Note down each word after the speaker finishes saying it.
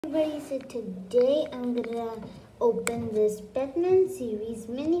Everybody, so today I'm gonna open this Batman series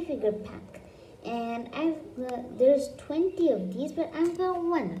minifigure pack, and there's 20 of these, but I've got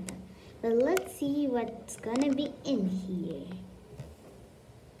one of them. But let's see what's gonna be in here.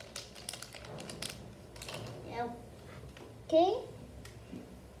 Okay,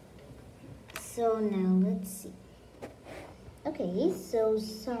 so now let's see. Okay, so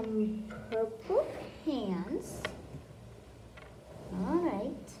some purple hands. All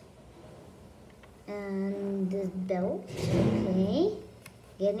right. And this belt, okay.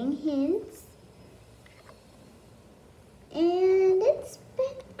 Getting hints. And it's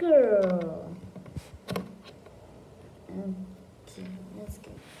Batgirl. Okay, let's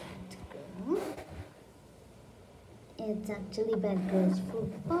get Batgirl. It's actually Batgirl's full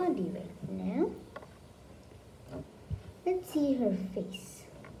body right now. Let's see her face.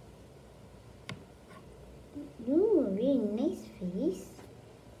 Ooh, a really nice face.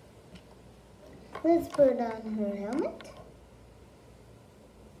 Let's put on her helmet.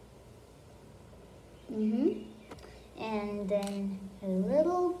 And then her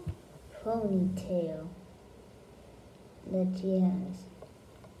little ponytail that she has.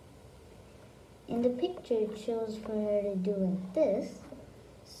 In the picture, it shows for her to do like this.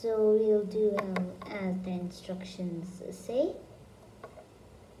 So we'll do as the instructions say,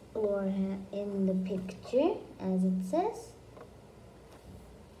 or in the picture as it says.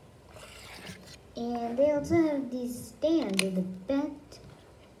 And they also have these stands with the Bat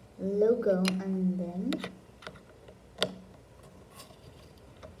logo on them.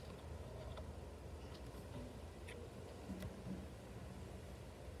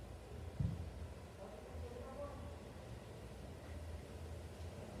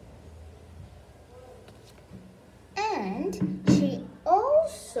 And she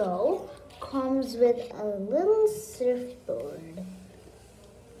also comes with a little surfboard,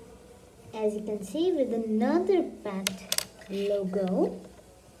 as you can see, with another Bat logo.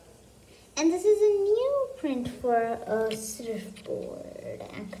 And this is a new print for a surfboard,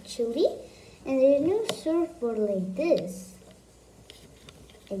 actually. And there's no surfboard like this.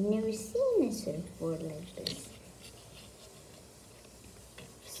 I've never seen a surfboard like this.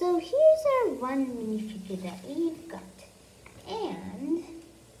 So here's our one minifigure that we've got. And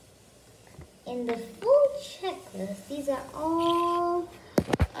in the full checklist, these are all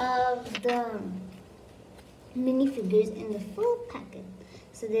of the minifigures in the full packet.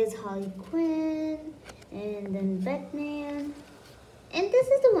 So there's Harley Quinn, and then Batman, and this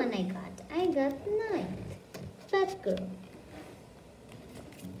is the one I got. I got 9th, Batgirl.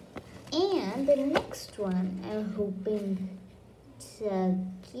 And the next one I'm hoping to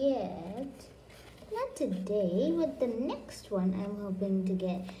get, not today, but the next one I'm hoping to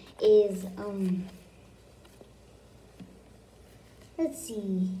get is, let's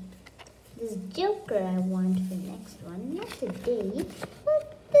see, this Joker I want for the next one. Not today,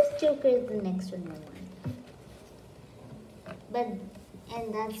 but this Joker is the next one I want.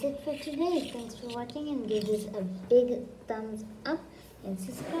 And that's it for today. Thanks for watching, and give this a big thumbs up and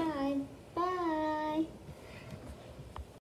subscribe.